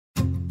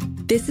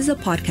This is a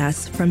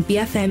podcast from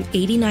BFM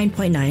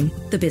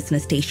 89.9, the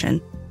business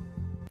station.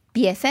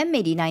 BFM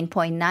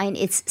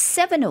 89.9, it's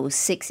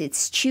 7:06.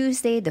 It's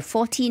Tuesday, the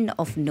 14th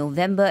of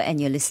November,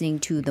 and you're listening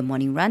to The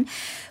Morning Run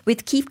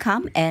with Keith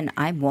Kam, and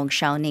I'm Wong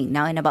Shao Ning.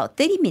 Now, in about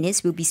 30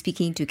 minutes, we'll be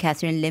speaking to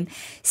Catherine Lim,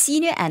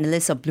 Senior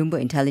Analyst of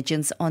Bloomberg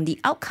Intelligence, on the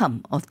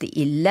outcome of the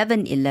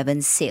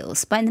 11/11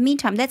 sales. But in the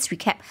meantime, let's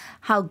recap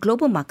how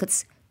global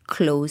markets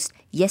closed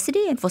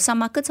yesterday and for some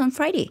markets on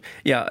Friday.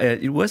 Yeah,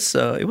 it was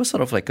sort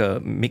of like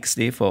a mixed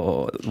day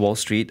for Wall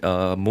Street.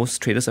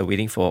 Most traders are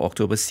waiting for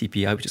October's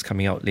CPI, which is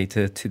coming out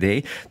later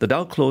today. The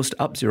Dow closed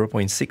up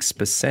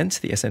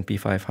 0.6%. The S&P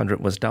 500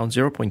 was down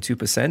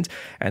 0.2%,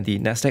 and the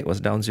Nasdaq was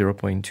down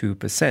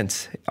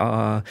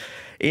 0.2%.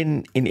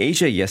 In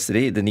Asia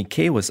yesterday, the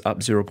Nikkei was up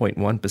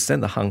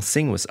 0.1%. The Hang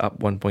Seng was up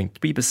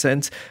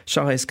 1.3%.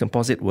 Shanghai's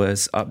Composite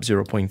was up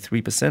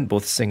 0.3%.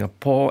 Both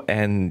Singapore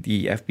and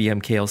the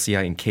FBM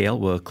KLCI in KL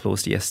were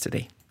closed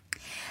yesterday.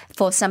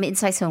 For some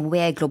insights on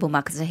where global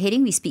markets are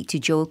heading, we speak to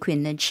Joel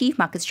Quinlan, Chief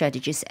Market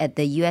Strategist at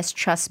the U.S.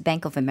 Trust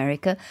Bank of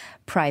America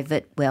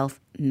Private Wealth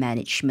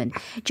Management.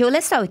 Joel,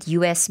 let's start with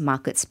U.S.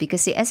 markets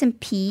because the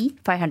S&P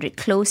 500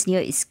 closed near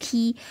its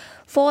key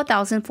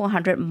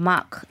 4,400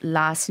 mark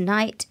last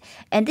night,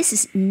 and this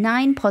is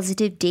 9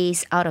 positive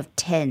days out of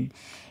 10.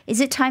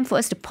 Is it time for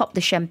us to pop the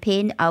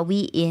champagne? Are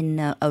we in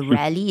a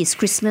rally?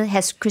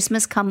 Has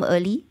Christmas come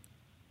early?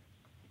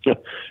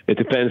 It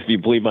depends if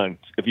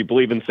you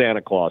believe in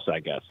Santa Claus, I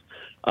guess.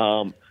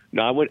 No,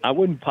 I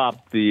wouldn't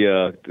pop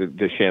the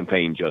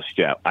champagne just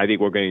yet. I think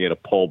we're going to get a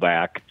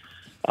pullback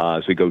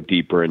as we go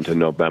deeper into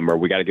November.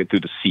 We got to get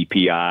through the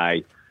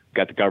CPI.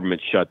 Got the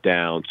government shut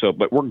down.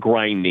 But we're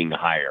grinding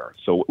higher,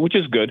 which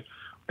is good.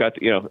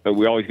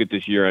 We always get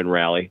this year-end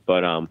rally,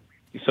 but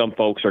some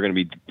folks are going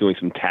to be doing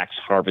some tax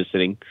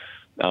harvesting.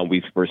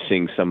 We're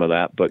seeing some of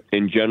that, but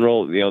in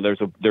general,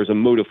 there's a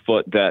mood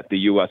afoot that the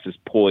U.S. is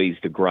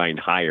poised to grind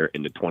higher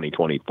into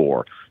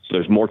 2024. So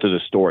there's more to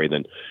the story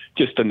than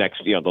just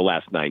the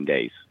last 9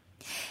 days.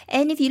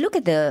 And if you look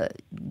at the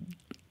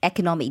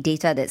economic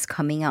data that's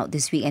coming out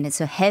this week, and it's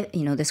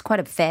there's quite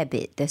a fair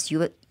bit.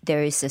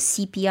 There is a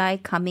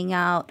CPI coming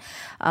out.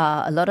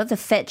 A lot of the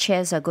Fed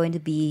chairs are going to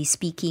be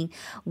speaking.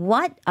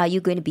 What are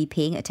you going to be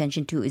paying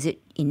attention to? Is it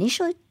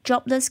initial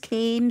jobless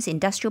claims,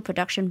 industrial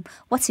production?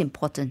 What's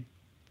important?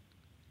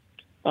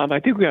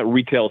 I think we got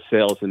retail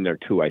sales in there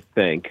too. I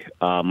think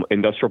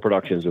industrial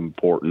production is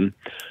important,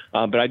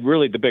 but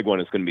the big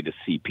one is going to be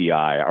the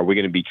CPI. Are we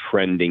going to be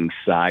trending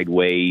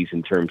sideways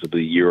in terms of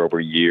the year over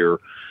year?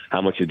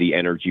 How much of the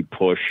energy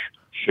push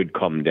should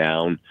come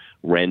down?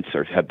 Rents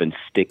have been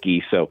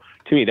sticky, so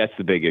to me that's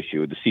the big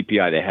issue: the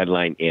CPI, the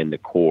headline, and the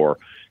core.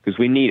 Because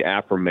we need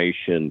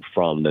affirmation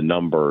from the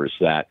numbers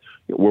that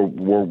we're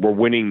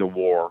winning the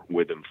war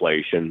with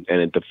inflation,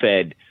 and at the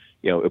Fed.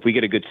 If we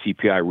get a good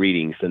CPI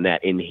readings, then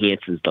that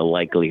enhances the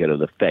likelihood of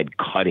the Fed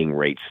cutting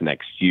rates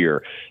next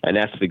year. And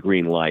that's the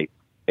green light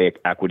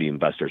equity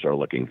investors are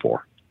looking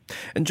for.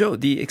 And Joe,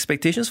 the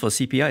expectations for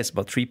CPI is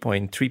about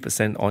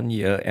 3.3% on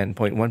year and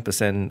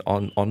 0.1%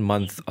 on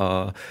month.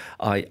 Are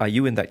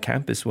you in that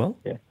camp as well?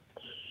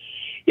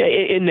 Yeah,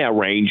 in that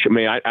range. I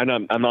mean,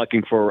 I'm not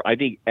looking for, I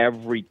think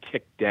every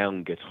tick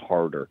down gets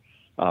harder.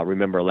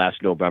 Remember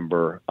last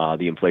November,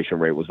 the inflation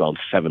rate was around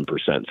 7%,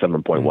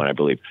 7.1, I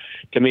believe.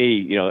 To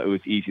me, it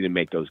was easy to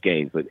make those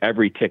gains, but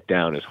every tick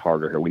down is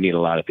harder here. We need a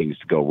lot of things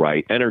to go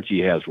right.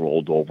 Energy has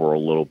rolled over a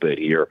little bit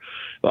here,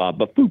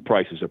 but food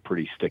prices are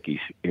pretty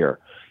sticky here.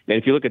 And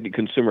if you look at the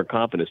consumer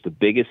confidence, the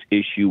biggest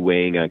issue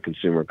weighing on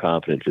consumer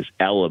confidence is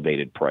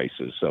elevated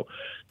prices. So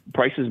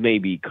prices may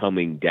be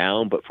coming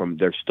down, but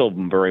they're still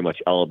very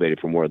much elevated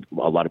from where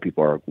a lot of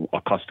people are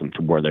accustomed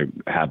to where they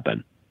have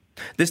been.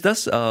 This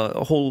does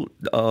hold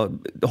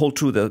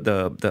true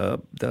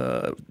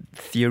the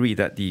theory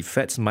that the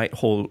Feds might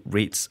hold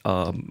rates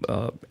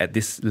at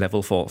this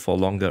level for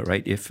longer,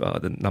 right? If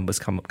the numbers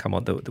come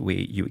out the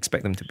way you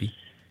expect them to be.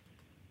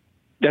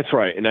 That's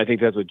right, and I think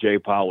that's what Jay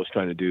Powell was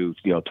trying to do.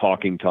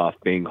 Talking tough,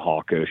 being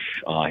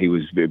hawkish. He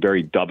was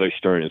very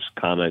dovish during his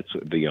comments.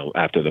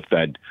 After the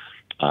Fed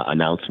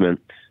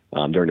announcement.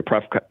 During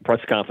the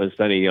press conference,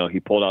 then he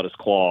pulled out his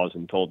claws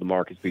and told the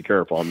markets, be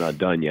careful, I'm not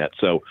done yet.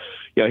 So,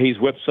 he's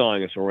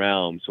whipsawing us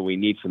around, so we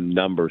need some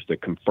numbers to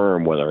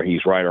confirm whether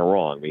he's right or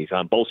wrong. I mean, he's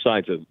on both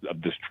sides of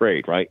this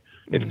trade, right?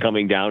 It's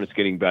coming down, it's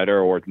getting better,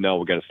 or no,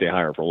 we're going to stay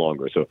higher for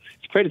longer. So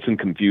it's created some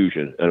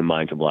confusion in the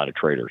minds of a lot of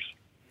traders.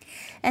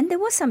 And there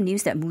was some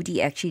news that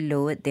Moody actually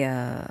lowered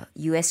their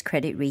U.S.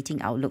 credit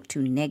rating outlook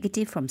to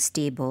negative from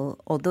stable,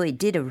 although it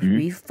did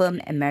reaffirm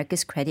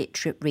America's credit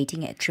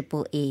rating at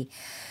AAA.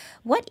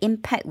 What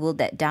impact will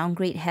that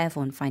downgrade have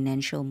on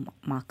financial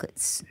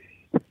markets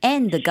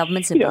and the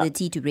government's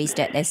ability to raise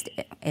debt,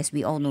 as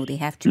we all know they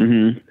have to?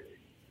 Mm-hmm.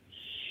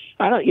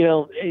 I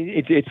don't,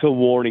 it's a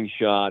warning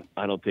shot.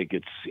 I don't think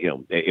it's,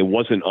 it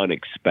wasn't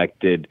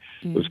unexpected.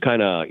 It was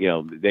kind of,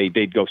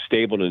 they'd go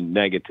stable to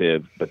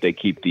negative, but they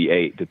keep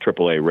the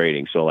AAA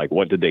rating. So,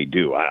 what did they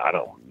do? I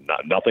don't,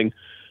 nothing,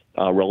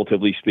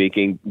 relatively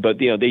speaking. But,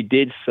 they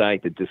did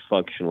cite the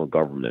dysfunctional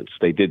governance.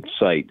 They did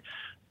cite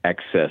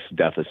excess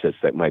deficits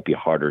that might be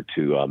harder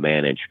to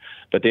manage.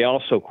 But they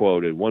also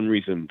quoted one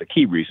reason, the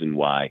key reason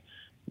why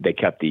they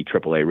kept the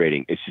AAA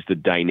rating. It's just the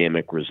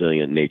dynamic,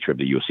 resilient nature of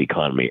the U.S.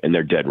 economy, and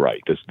they're dead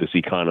right. This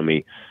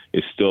economy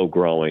is still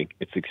growing.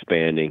 It's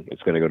expanding.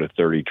 It's going to go to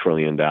 $30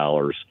 trillion.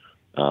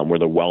 We're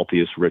the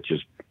wealthiest,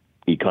 richest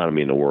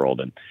economy in the world,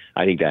 and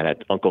I think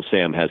that Uncle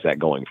Sam has that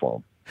going for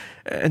him.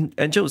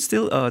 And Joe,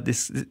 still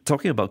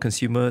talking about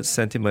consumer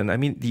sentiment, I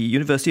mean, the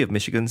University of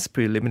Michigan's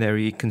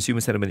preliminary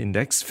consumer sentiment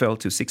index fell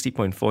to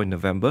 60.4 in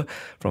November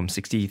from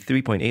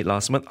 63.8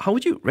 last month. How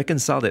would you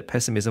reconcile that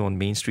pessimism on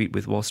Main Street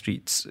with Wall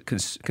Street's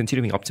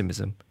continuing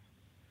optimism?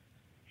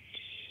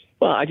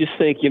 Well, I just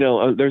think,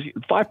 there's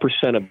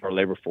 5% of our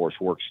labor force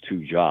works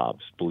 2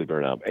 jobs, believe it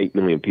or not. 8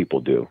 million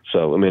people do.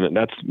 So, I mean,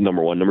 that's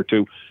number one. Number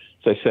two,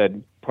 as I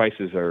said,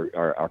 prices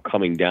are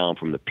coming down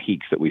from the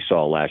peaks that we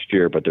saw last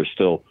year, but they're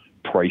still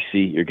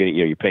pricey.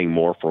 You're paying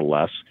more for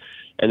less.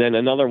 And then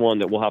another one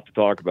that we'll have to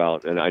talk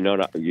about, and I know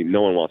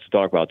no one wants to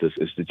talk about this,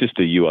 is just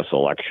the U.S.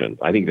 election.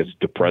 I think that's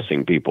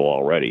depressing people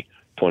already.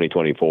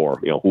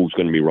 2024, who's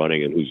going to be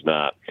running and who's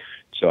not.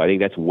 So I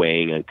think that's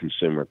weighing on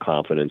consumer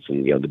confidence,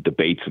 and the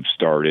debates have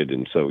started,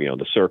 and so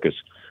the circus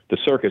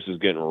is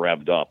getting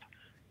revved up.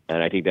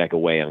 And I think that could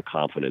weigh on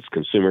confidence,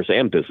 consumers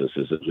and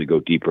businesses, as we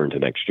go deeper into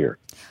next year.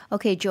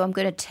 Okay, Joe, I'm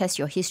going to test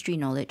your history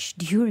knowledge.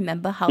 Do you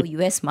remember how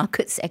U.S.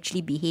 markets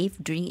actually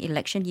behaved during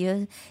election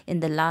year in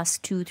the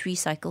last 2-3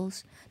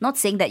 cycles? Not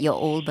saying that you're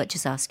old, but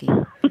just asking.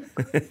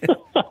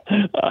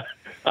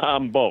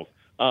 Both.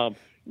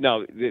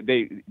 No,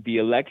 the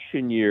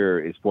election year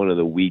is one of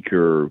the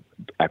weaker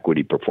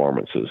equity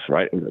performances,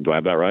 right? Do I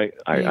have that right?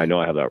 I know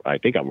I have that. I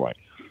think I'm right.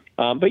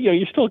 But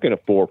you're still looking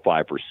at 4 or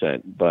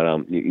 5%.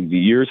 But the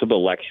years of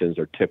elections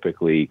are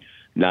typically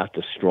not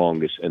the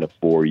strongest in a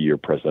 4-year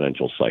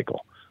presidential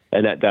cycle,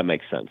 and that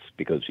makes sense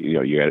because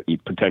you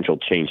got potential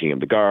changing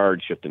of the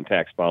guard, shift in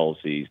tax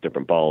policies,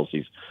 different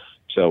policies.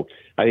 So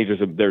I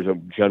think there's a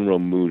general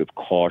mood of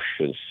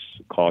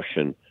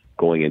caution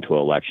going into an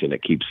election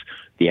that keeps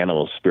the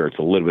animal spirits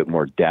a little bit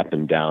more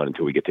dampened down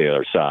until we get to the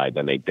other side.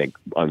 Then they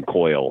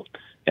uncoil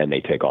and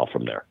they take off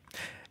from there.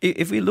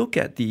 If we look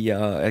at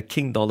the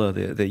King dollar,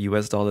 the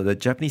US dollar, the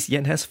Japanese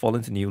yen has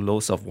fallen to new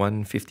lows of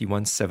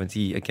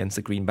 151.70 against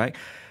the greenback.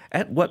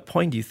 At what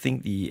point do you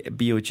think the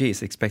BOJ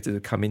is expected to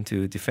come in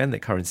to defend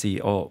that currency,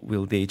 or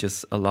will they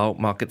just allow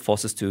market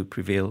forces to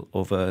prevail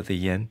over the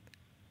yen?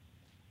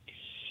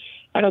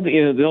 I don't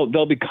think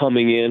they'll be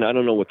coming in. I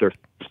don't know what their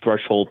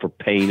threshold for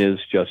pain is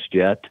just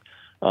yet.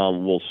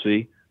 We'll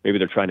see. Maybe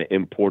they're trying to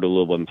import a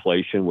little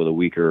inflation with a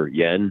weaker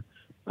yen.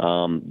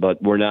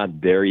 But we're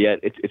not there yet.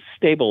 It's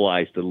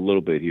stabilized a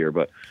little bit here,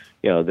 but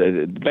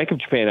the Bank of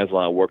Japan has a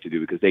lot of work to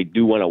do because they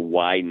do want to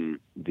widen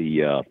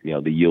the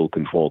yield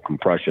control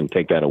compression,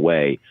 take that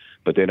away,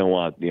 but they don't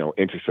want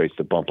interest rates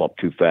to bump up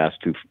too fast,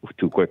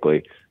 too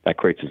quickly. That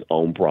creates its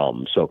own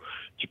problems. So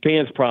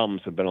Japan's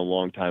problems have been a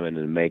long time in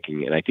the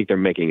making, and I think they're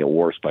making it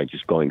worse by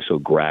just going so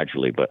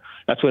gradually. But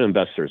that's what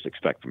investors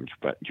expect from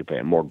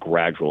Japan: more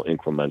gradual,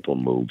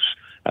 incremental moves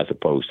as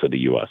opposed to the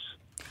U.S.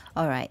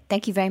 All right.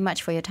 Thank you very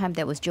much for your time.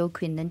 That was Joe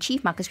Quinlan,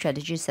 Chief Market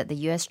Strategist at the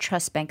U.S.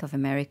 Trust Bank of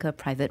America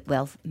Private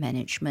Wealth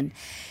Management,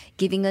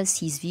 giving us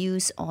his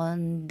views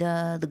on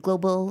the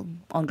global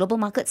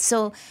markets.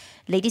 So,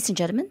 ladies and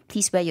gentlemen,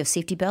 please wear your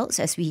safety belts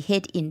as we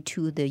head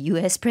into the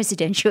U.S.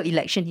 presidential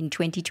election in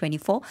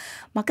 2024.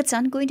 Markets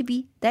aren't going to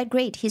be that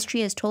great.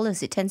 History has told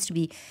us it tends to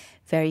be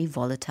very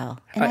volatile.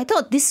 And I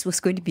thought this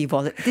was going to be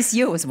this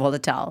year was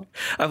volatile.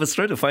 I was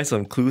trying to find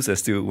some clues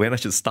as to when I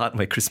should start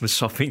my Christmas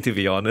shopping, to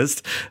be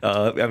honest.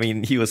 I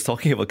mean, he was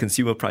talking about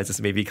consumer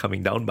prices maybe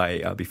coming down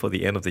by before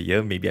the end of the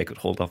year. Maybe I could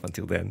hold off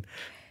until then.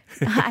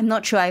 I'm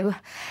not sure.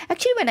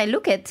 Actually, when I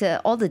look at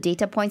all the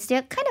data points,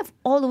 they're kind of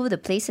all over the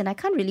place and I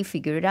can't really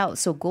figure it out.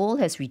 So gold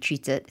has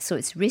retreated, so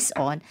it's risk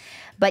on.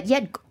 But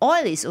yet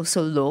oil is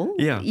also low.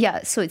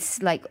 Yeah. So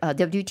it's like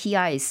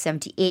WTI is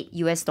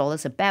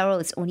 $78 a barrel.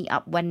 It's only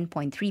up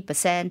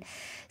 1.3%.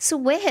 So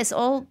where has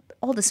all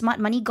the smart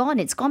money gone?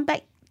 It's gone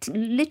back,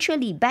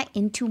 literally back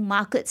into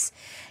markets,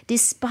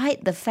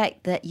 despite the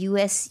fact that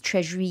U.S.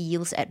 Treasury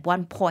yields at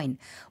one point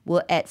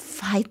were at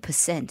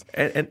 5%.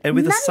 And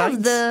with none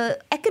of the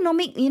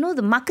economic,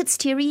 the markets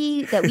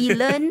theory that we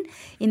learn,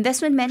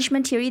 investment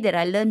management theory that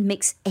I learned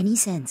makes any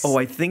sense. Oh,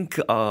 I think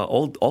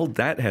all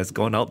that has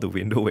gone out the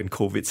window when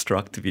COVID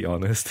struck, to be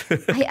honest.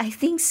 I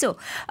think so.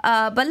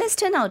 But let's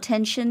turn our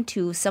attention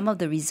to some of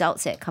the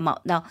results that come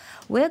out. Now,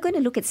 we're going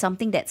to look at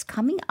something that's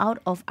coming out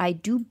of, I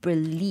do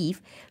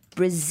believe,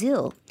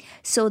 Brazil.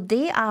 So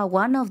they are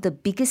one of the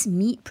biggest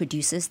meat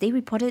producers. They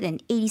reported an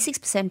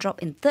 86%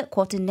 drop in third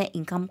quarter net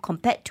income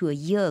compared to a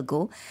year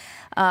ago,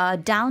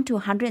 down to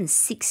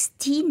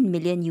 $116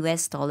 million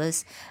US.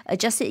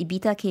 Adjusted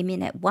EBITDA came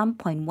in at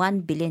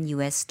 $1.1 billion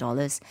US.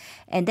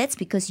 And that's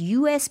because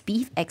US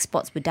beef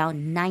exports were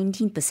down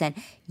 19%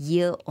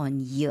 year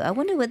on year. I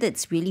wonder whether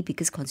it's really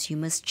because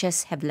consumers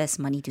just have less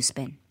money to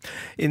spend.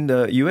 In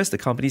the US, the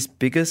company's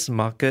biggest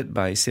market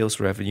by sales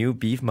revenue,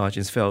 beef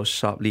margins fell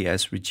sharply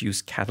as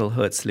reduced cattle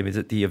herds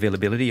limited the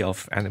availability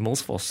of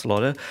animals for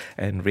slaughter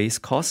and raise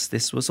costs.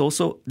 This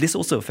also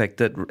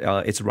affected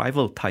its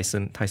rival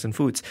Tyson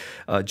Foods.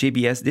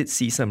 JBS did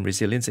see some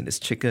resilience in its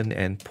chicken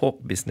and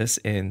pork business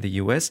in the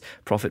US.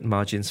 Profit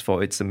margins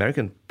for its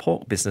American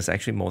pork business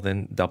actually more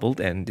than doubled,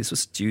 and this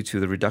was due to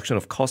the reduction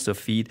of cost of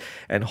feed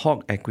and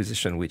hog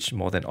acquisition, which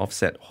more than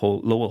offset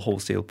lower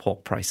wholesale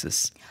pork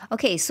prices.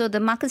 Okay, so the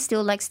market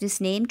still likes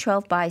this name.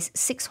 12 buys,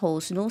 6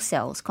 holds, no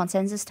sells.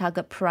 Consensus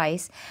target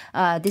price,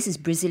 this is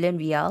Brazilian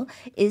real,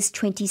 is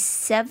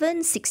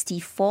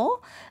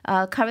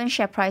 27.64. Current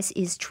share price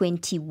is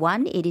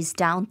 21. It is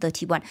down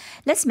 31.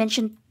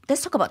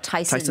 Let's talk about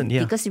Tyson,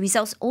 because the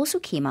results also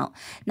came out.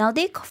 Now,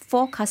 they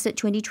forecasted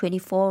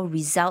 2024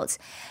 results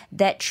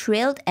that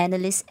trailed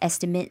analyst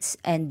estimates,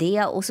 and they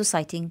are also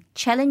citing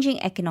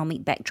challenging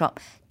economic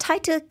backdrop,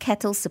 tighter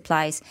cattle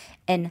supplies,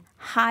 and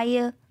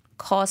higher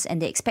costs,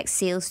 and they expect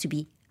sales to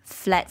be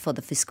flat for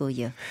the fiscal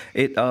year.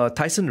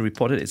 Tyson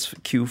reported its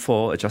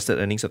Q4 adjusted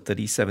earnings of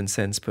 37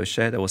 cents per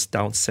share. That was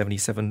down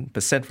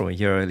 77% from a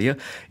year earlier.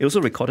 It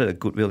also recorded a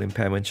goodwill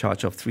impairment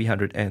charge of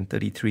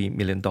 $333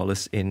 million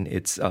in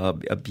its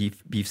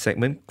beef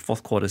segment.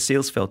 Fourth quarter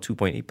sales fell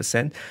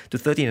 2.8% to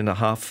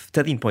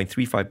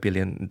 $13.35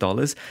 billion.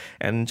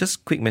 And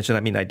just quick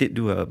mention, I did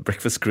do a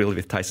breakfast grill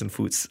with Tyson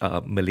Foods,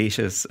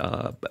 Malaysia's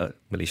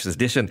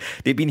edition.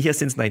 They've been here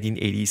since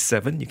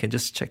 1987. You can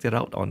just check that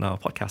out on our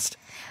podcast.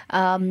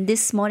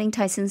 This morning,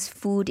 Tyson's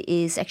food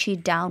is actually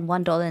down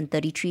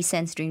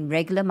 $1.33 during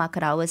regular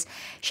market hours.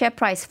 Share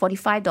price,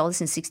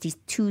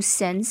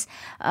 $45.62.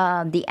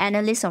 The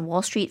analysts on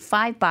Wall Street,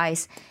 5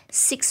 buys,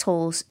 6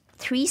 holds,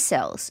 3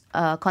 sells.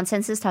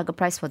 Consensus target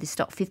price for the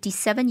stock,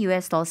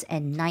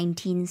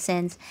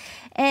 $57.19.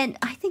 And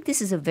I think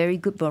this is a very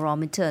good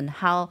barometer on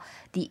how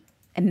the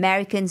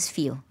Americans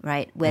feel,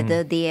 right?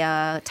 Whether they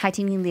are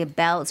tightening their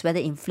belts, whether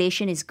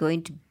inflation is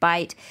going to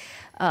bite.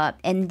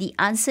 And the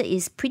answer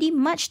is pretty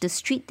much the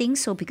street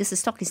thinks so, because the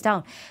stock is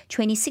down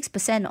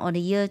 26% on a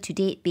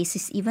year-to-date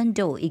basis, even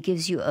though it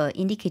gives you an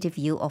indicative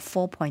yield of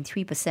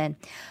 4.3%.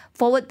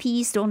 Forward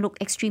P's don't look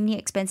extremely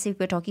expensive.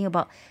 We're talking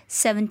about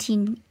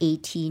 17,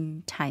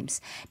 18 times.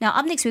 Now,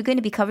 up next, we're going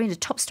to be covering the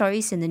top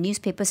stories in the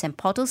newspapers and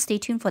portals. Stay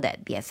tuned for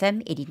that.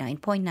 BFM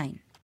 89.9.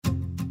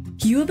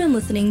 You have been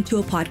listening to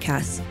a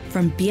podcast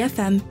from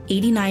BFM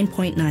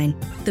 89.9,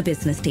 the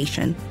business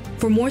station.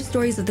 For more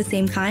stories of the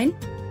same kind,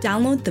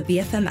 download the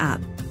BFM app.